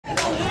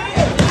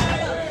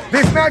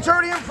This match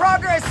already in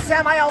progress.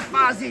 Samael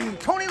Fawzi,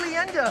 Tony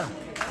Leyenda.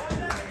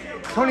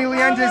 Tony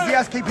Leyenda is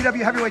the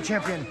SKPW heavyweight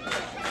champion.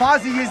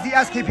 Fawzi is the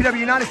SKPW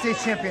United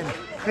States champion.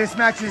 This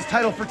match is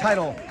title for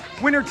title.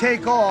 Winner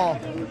take all.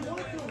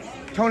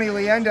 Tony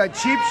Leyenda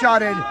cheap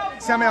shotted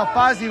Samael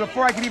Fawzi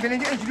before I could even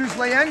introduce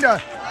Leyenda.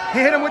 He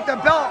hit him with the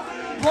belt,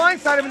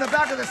 blindsided him in the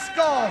back of the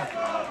skull.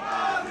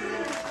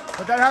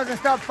 But that hasn't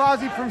stopped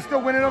Fawzi from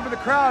still winning over the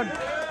crowd.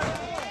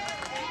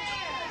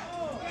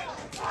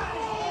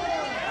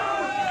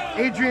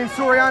 Adrian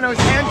Soriano's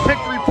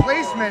hand-picked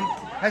replacement,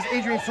 as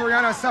Adrian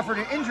Soriano suffered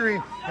an injury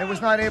and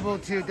was not able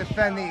to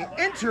defend the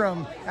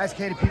interim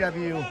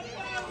SKPW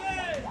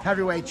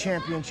heavyweight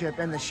championship.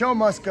 And the show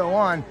must go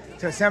on.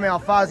 So Samael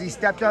Fawzi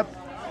stepped up.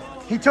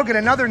 He took it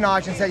another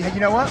notch and said, hey, you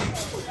know what?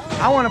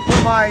 I want to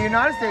put my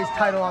United States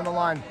title on the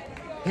line.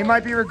 He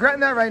might be regretting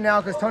that right now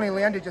because Tony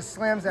Leyenda just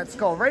slams that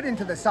skull right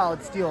into the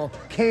solid steel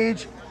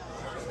cage.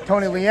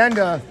 Tony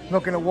Leyenda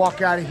looking to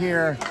walk out of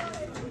here.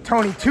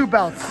 Tony, 2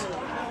 belts.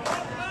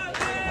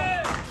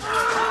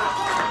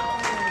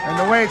 And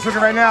the way it's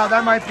looking right now,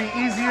 that might be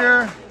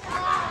easier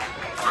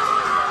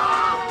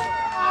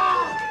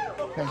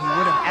than he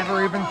would have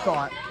ever even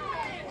thought.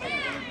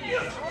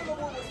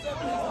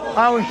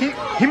 Oh,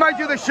 he might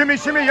do the shimmy,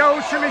 shimmy, yo,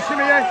 shimmy,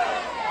 shimmy, yeah.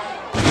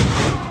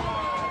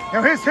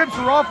 Now his hips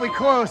were awfully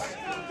close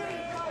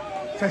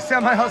to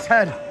Samael's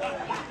head.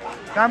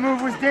 That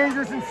move was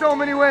dangerous in so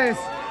many ways.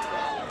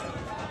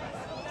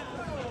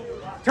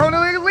 Tony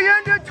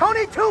Leyenda,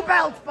 Tony 2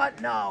 belts, but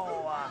no.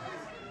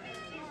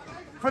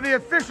 For the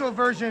official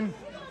version,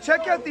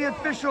 check out the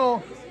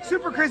official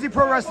SuperKrazee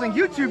Pro Wrestling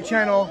YouTube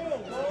channel.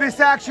 This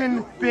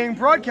action being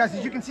broadcast,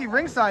 as you can see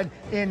ringside,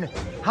 in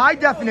high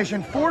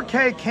definition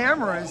 4K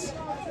cameras.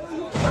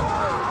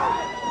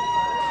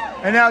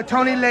 And now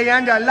Tony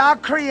Leyenda, La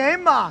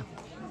Crèma,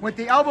 with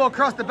the elbow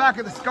across the back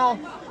of the skull.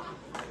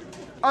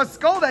 A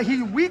skull that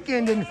he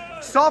weakened and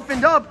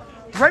softened up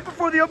right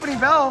before the opening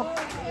bell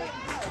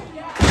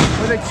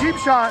with a cheap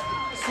shot,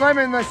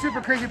 slamming the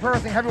SuperKrazee Pro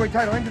Wrestling heavyweight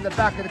title into the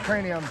back of the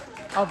cranium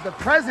of the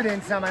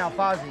president, Samael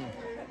Fawzi.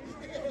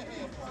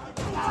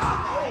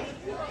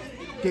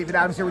 David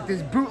Adams here with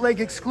this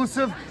bootleg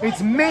exclusive. It's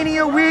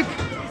Mania Week.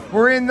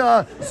 We're in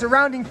the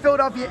surrounding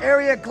Philadelphia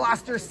area,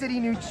 Gloucester City,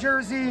 New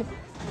Jersey.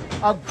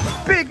 A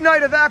big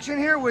night of action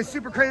here with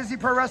SuperKrazee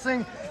Pro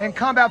Wrestling and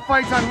Combat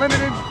Fights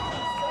Unlimited.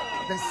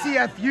 The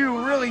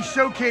CFU really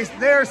showcased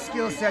their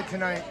skill set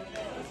tonight.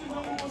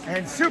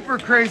 And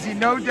SuperKrazee,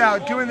 no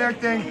doubt, doing their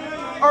thing.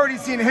 Already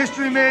seen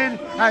history made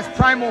as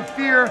Primal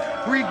Fear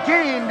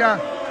regained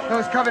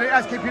those coveted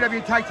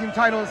SKPW tag team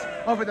titles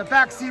over the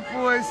Backseat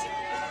Boys.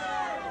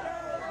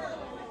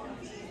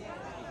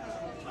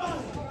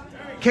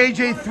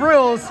 KJ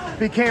Thrills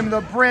became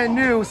the brand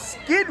new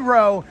Skid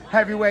Row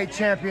heavyweight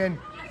champion.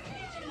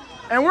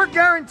 And we're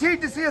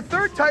guaranteed to see a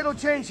 3rd title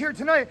change here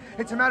tonight.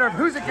 It's a matter of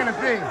who's it gonna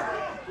be.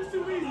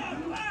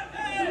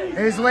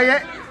 Is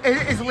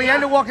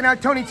Leyenda walking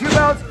out Tony 2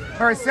 belts,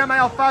 or is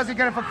Samael Fawzi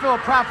gonna fulfill a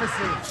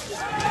prophecy?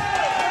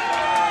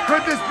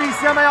 Could this be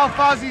Samael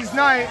Fawzi's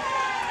night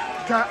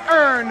to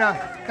earn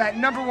that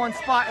 #1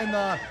 spot in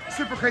the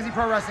SuperKrazee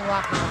Pro Wrestling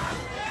locker room?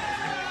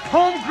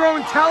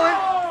 Homegrown talent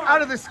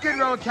out of the Skid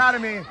Row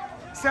Academy.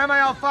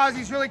 Samael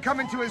Fawzi's really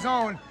coming to his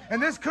own,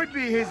 and this could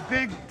be his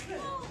big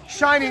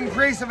shining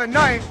grace of a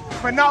night,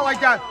 but not like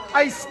that.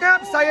 A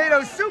snap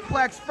Saito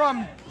suplex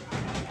from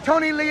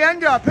Tony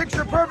Leyenda,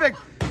 picture perfect.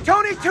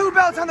 Tony 2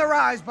 belts on the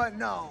rise, but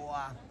no.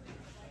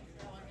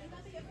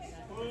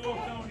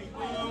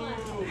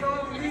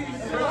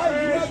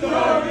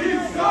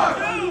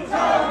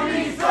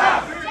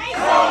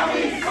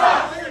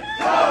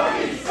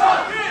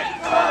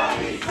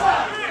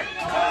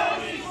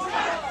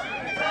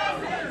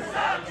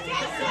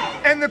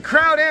 And the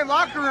crowd and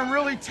locker room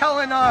really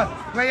telling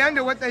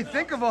Leyenda what they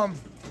think of him.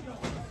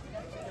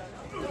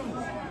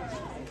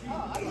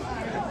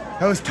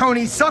 Those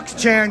Tony sucks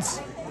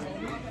chants.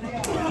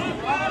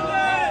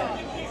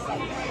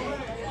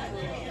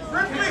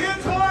 Ripley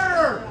hits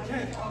harder!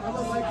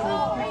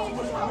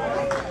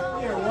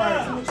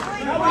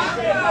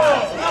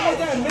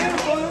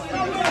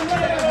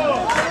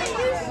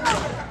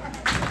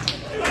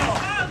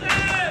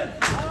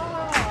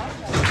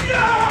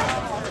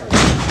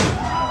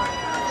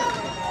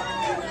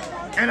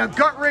 And a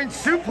gut-wrench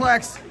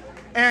suplex,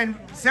 and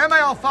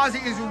Samael Fawzi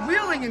is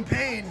reeling in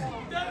pain.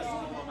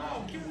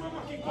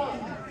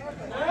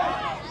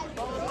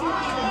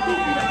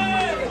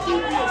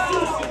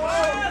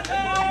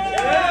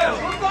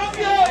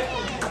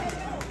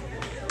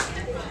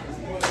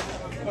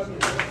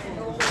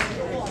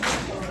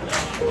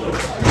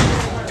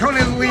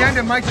 Tony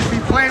Leyenda might just be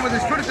playing with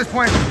his foot at this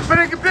point, but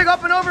a big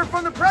up and over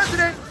from the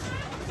president.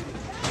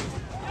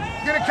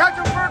 He's gonna catch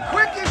him for a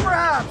quickie,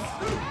 perhaps.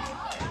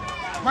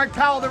 Mike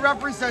Powell, the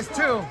referee, says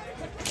 2.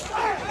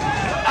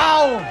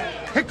 Ow!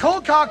 He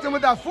cold cocked him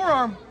with that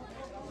forearm.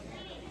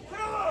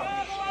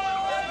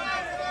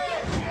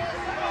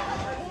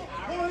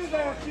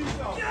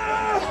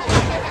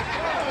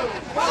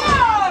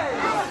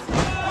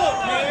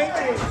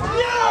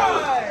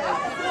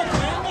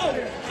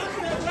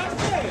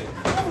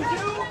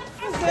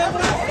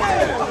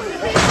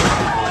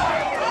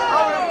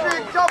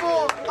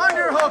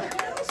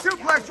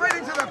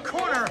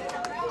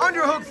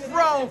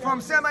 no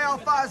from Samael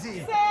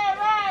Fawzi.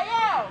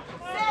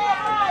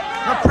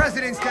 The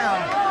president's down.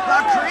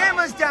 La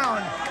Crèma's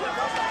down.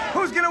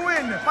 Who's gonna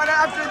win? Find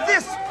out after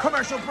this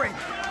commercial break.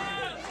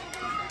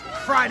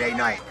 Friday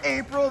night,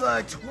 April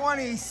the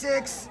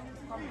 26th.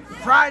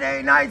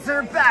 Friday nights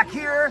are back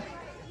here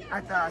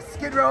at the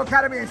Skid Row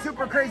Academy and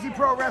SuperKrazee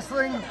Pro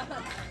Wrestling.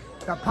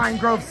 The Pine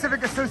Grove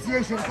Civic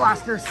Association,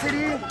 Gloucester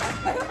City.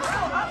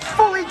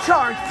 Fully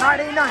charged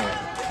Friday night,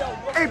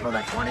 April the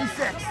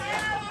 26th.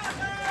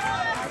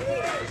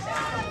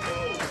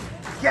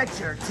 Get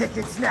your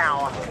tickets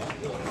now.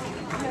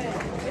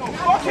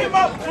 Fuck him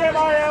up,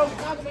 Samael.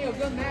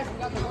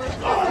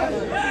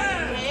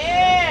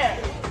 Yeah.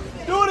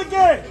 Do it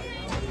again.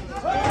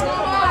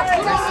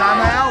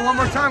 Samael, one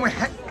more time,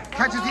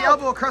 catches the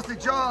elbow across the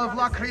jaw of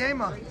La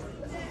Crèma.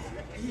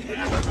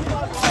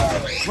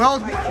 Well,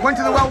 went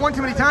to the well one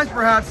too many times,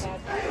 perhaps.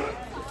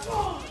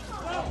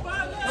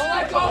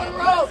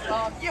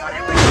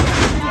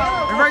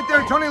 And right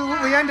there, Tony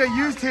Leyenda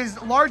used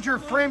his larger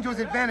frame to his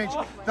advantage,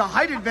 the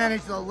height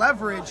advantage, the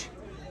leverage,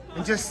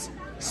 and just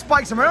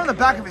spikes him right on the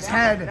back of his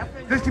head.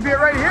 This could be it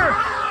right here.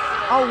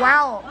 Oh,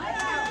 wow.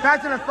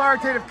 That's an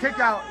authoritative kick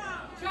out.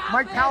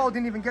 Mike Powell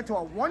didn't even get to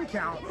a 1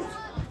 count.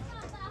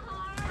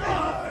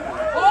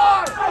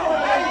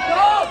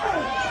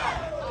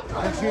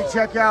 Make sure you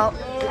check out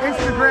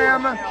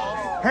Instagram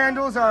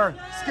handles are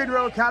Skid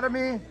Row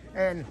Academy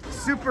and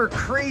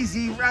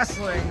SuperKrazee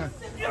Wrestling.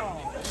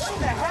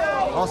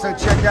 Also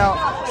check out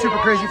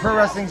SuperKrazee Pro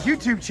Wrestling's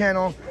YouTube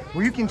channel,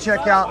 where you can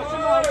check out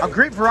a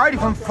great variety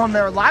from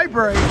their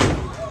library,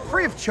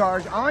 free of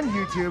charge on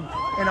YouTube,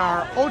 in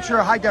our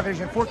ultra high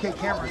definition 4K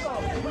cameras.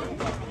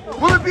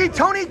 Will it be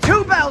Tony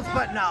 2 belts?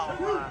 But no.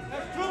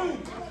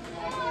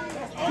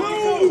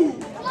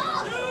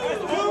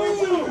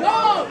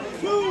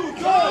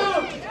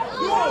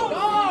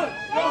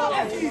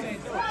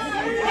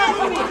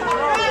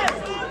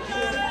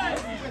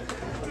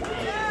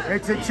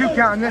 It's a 2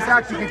 count, and this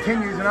actually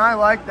continues, and I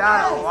like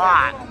that a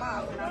lot.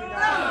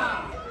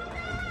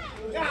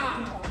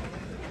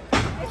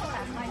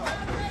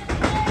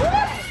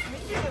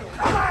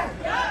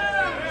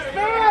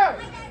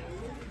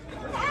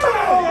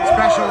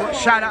 Special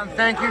shout out and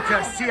thank you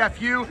to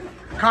CFU,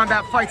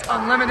 Combat Fights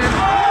Unlimited.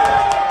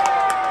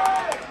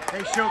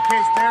 They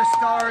showcase their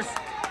stars.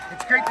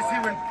 It's great to see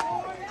when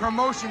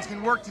promotions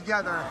can work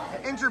together.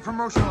 An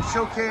inter-promotional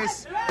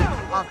showcase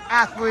of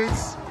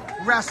athletes,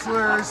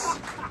 wrestlers,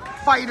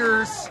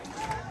 fighters,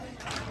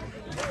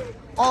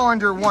 all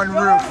under one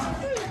roof.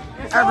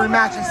 Every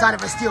match inside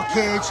of a steel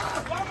cage,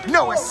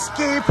 no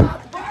escape.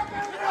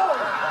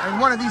 And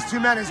one of these two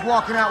men is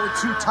walking out with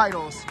 2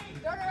 titles.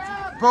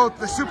 Both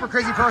the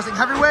SuperKrazee Pro Wrestling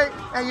Heavyweight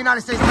and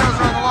United States titles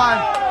are on the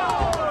line.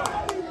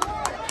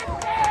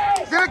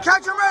 He's gonna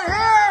catch him right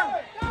here!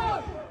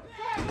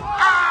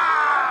 Ow!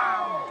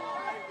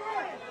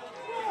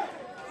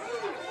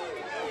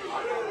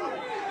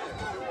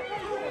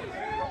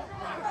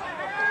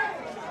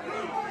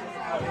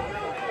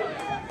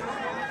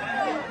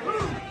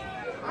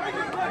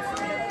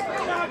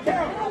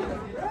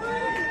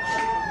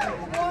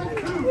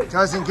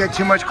 Doesn't get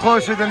too much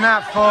closer than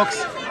that,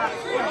 folks.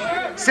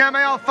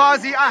 Samael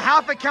Fawzi, a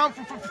half a count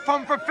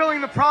from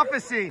fulfilling the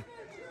prophecy.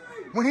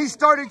 When he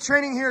started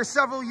training here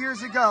several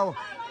years ago,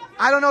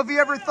 I don't know if he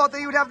ever thought that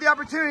he would have the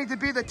opportunity to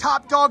be the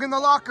top dog in the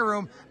locker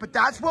room, but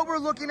that's what we're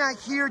looking at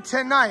here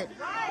tonight.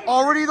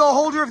 Already the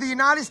holder of the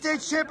United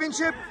States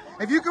Championship.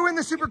 If you can win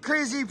the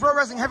SuperKrazee Pro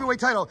Wrestling Heavyweight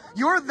title,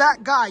 you're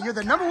that guy. You're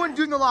the #1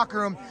 dude in the locker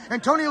room,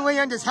 and Tony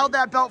Leyenda has held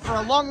that belt for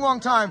a long, long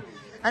time,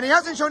 and he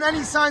hasn't shown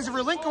any signs of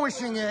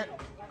relinquishing it.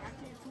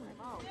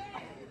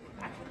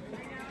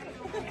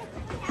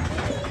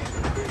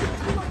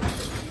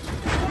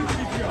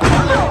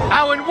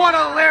 Oh, and what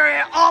a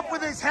lariat off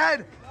with his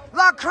head.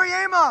 La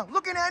Crèma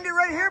looking to end it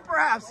right here,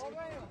 perhaps.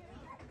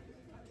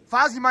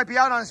 Fawzi might be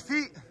out on his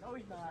feet. No,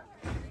 he's not.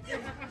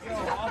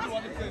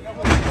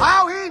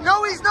 Oh,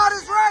 no, he's not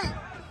is right.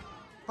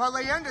 But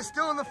Leyenda's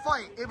still in the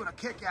fight, able to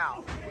kick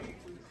out.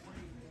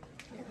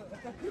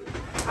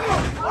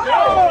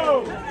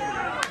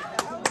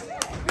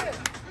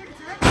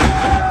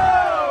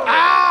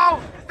 Ow!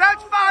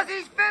 That's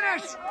Fawzi's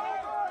finish.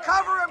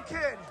 Cover him,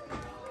 kid.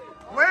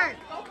 Wait,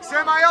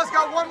 Samael's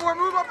got one more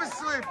move up his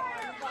sleeve.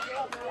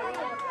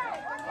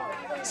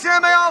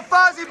 Samael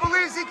Fawzi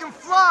believes he can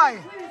fly.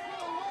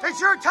 It's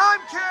your time,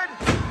 kid.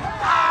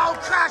 Ow,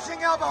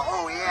 crashing elbow.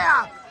 Oh,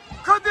 yeah.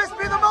 Could this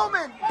be the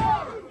moment?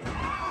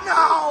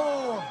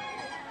 No.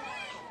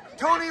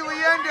 Tony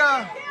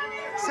Leyenda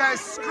says,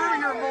 screw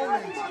your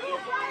moment.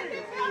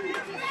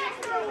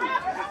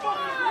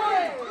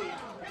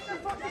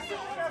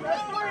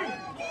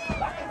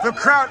 The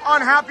crowd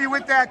unhappy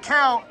with that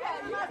count.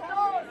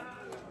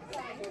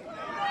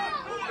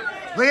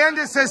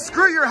 Leyenda says,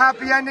 screw your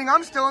happy ending,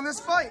 I'm still in this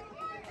fight.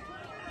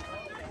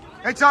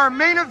 It's our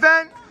main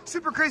event,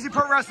 SuperKrazee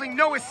Pro Wrestling,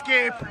 no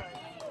escape.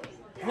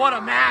 What a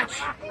match.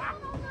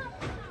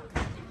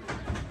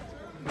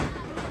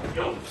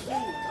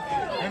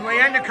 And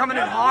Leyenda coming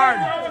in hard.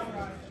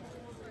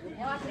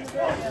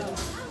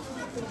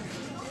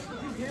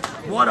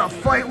 What a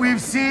fight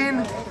we've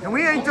seen, and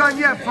we ain't done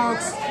yet,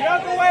 folks. Get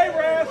out the way,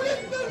 Ref.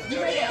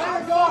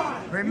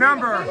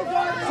 Remember,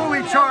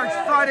 Fully Charged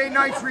Friday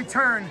night's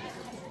return.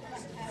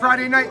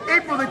 Friday night,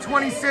 April the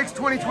 26th,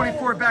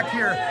 2024, back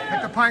here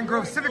at the Pine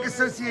Grove Civic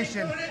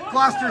Association,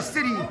 Gloucester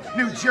City,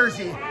 New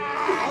Jersey.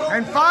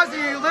 And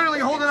Fawzi literally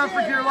holding on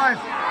for dear life.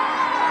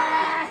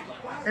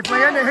 If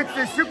Leyenda hits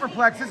this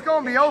superplex, it's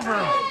gonna be over.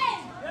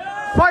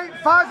 Fight,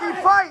 Fawzi,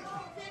 fight!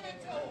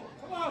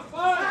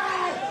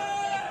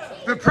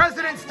 The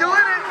president's still in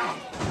it.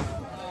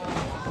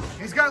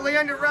 He's got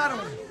Leyenda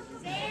rattling.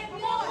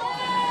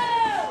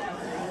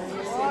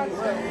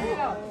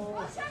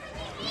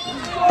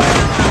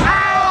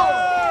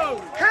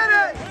 Ow! Hit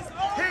it!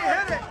 He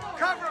hit it!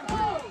 Cover him!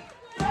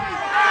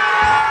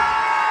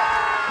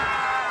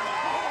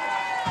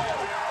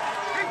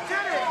 He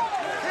did it!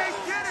 He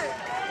did it!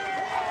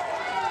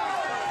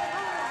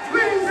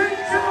 Ladies and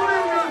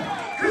gentlemen,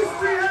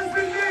 history has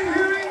been made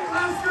here in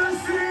Gloucester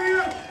City.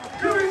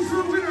 Here is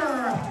your winner,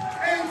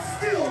 and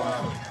still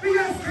the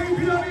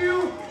SKPW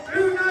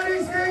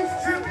United States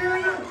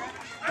Champion,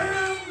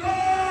 and the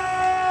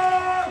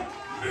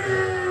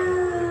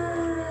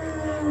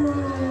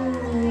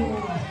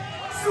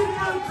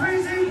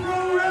SuperKrazee Pro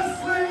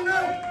Wrestling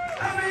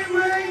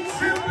Heavyweight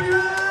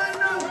Champion,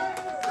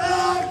 the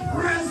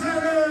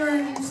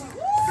President,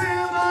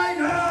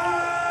 Samael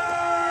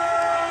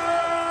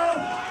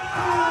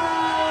Fawzi.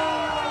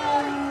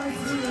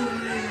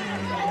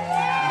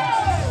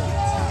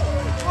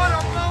 What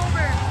a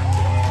moment!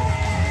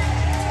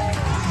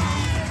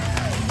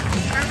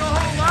 And the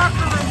whole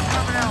locker room's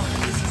coming out.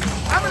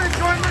 I'm gonna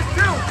join this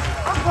too.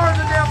 I'm part of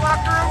the damn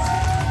locker room.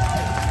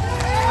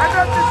 I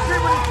met this kid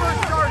when he first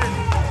started.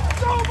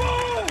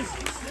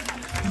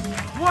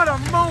 What a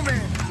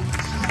moment!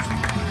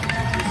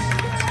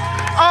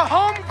 A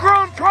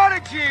homegrown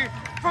prodigy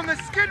from the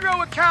Skid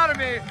Row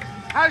Academy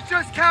has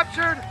just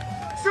captured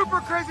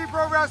SuperKrazee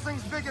Pro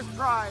Wrestling's biggest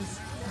prize.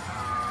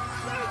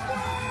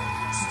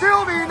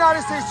 Still the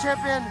United States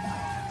champion,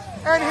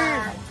 and he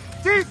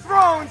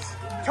dethrones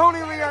Tony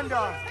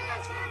Leyenda.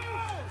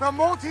 The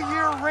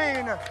multi-year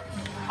reign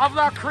of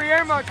La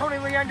Crèma Tony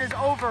Leyenda is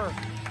over.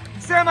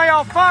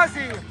 Samael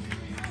Fawzi,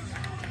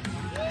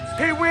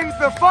 he wins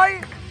the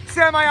fight.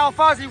 Samael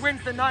Fawzi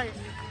wins the night.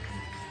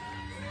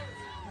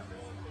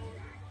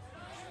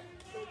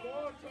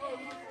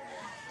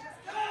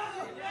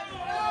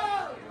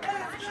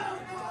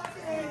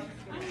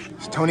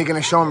 Is Tony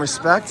gonna show him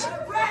respect? It's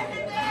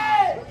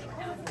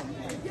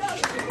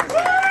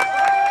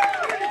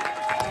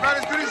about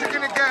as good as you're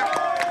gonna get.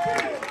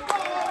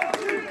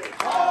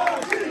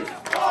 Fawzi,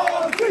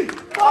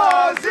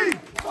 Fawzi,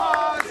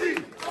 Fawzi,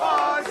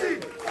 Fawzi,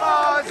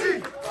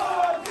 Fawzi,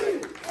 Fawzi.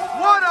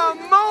 What a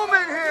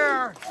moment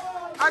here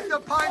at the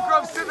Pine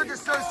Grove Civic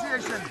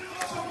Association.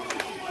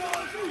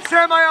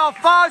 Samael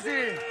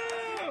Fawzi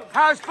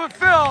has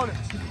fulfilled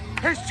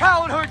his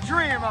childhood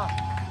dream.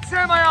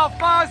 Samael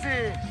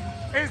Fawzi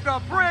is the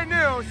brand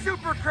new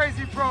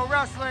SuperKrazee Pro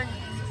Wrestling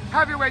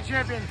Heavyweight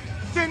Champion.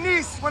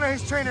 Denise, one of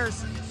his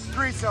trainers,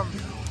 greets him.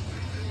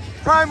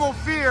 Primal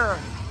Fear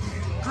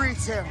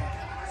greets him.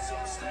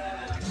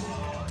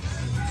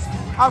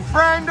 A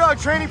friend, a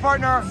training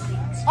partner,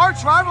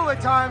 arch rival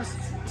at times,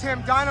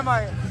 Tim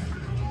Dynamite.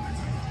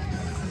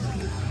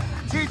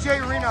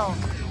 TJ Reno.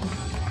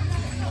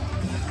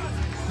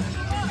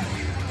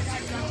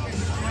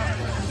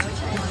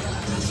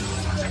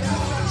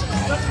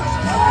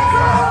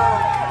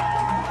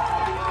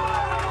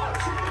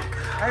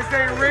 As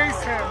they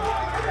race him.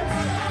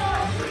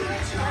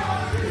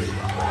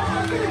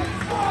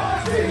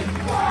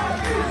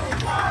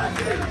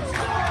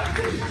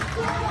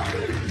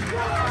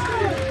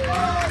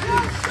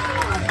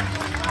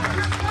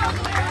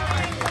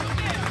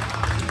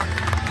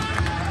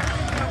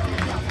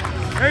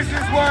 This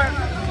is what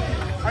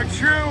a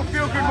true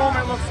feel-good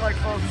moment looks like,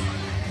 folks.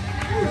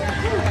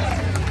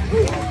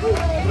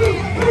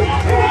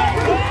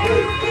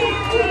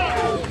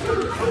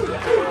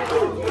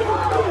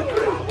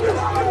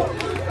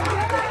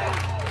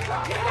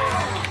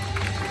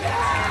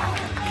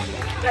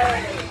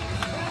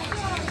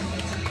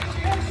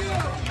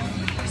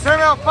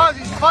 Samael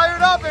Fawzi's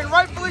fired up, and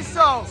rightfully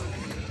so.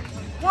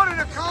 What an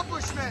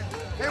accomplishment.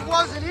 It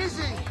wasn't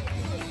easy.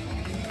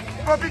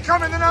 But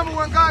becoming the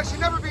 #1 guy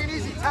should never be an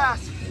easy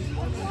task.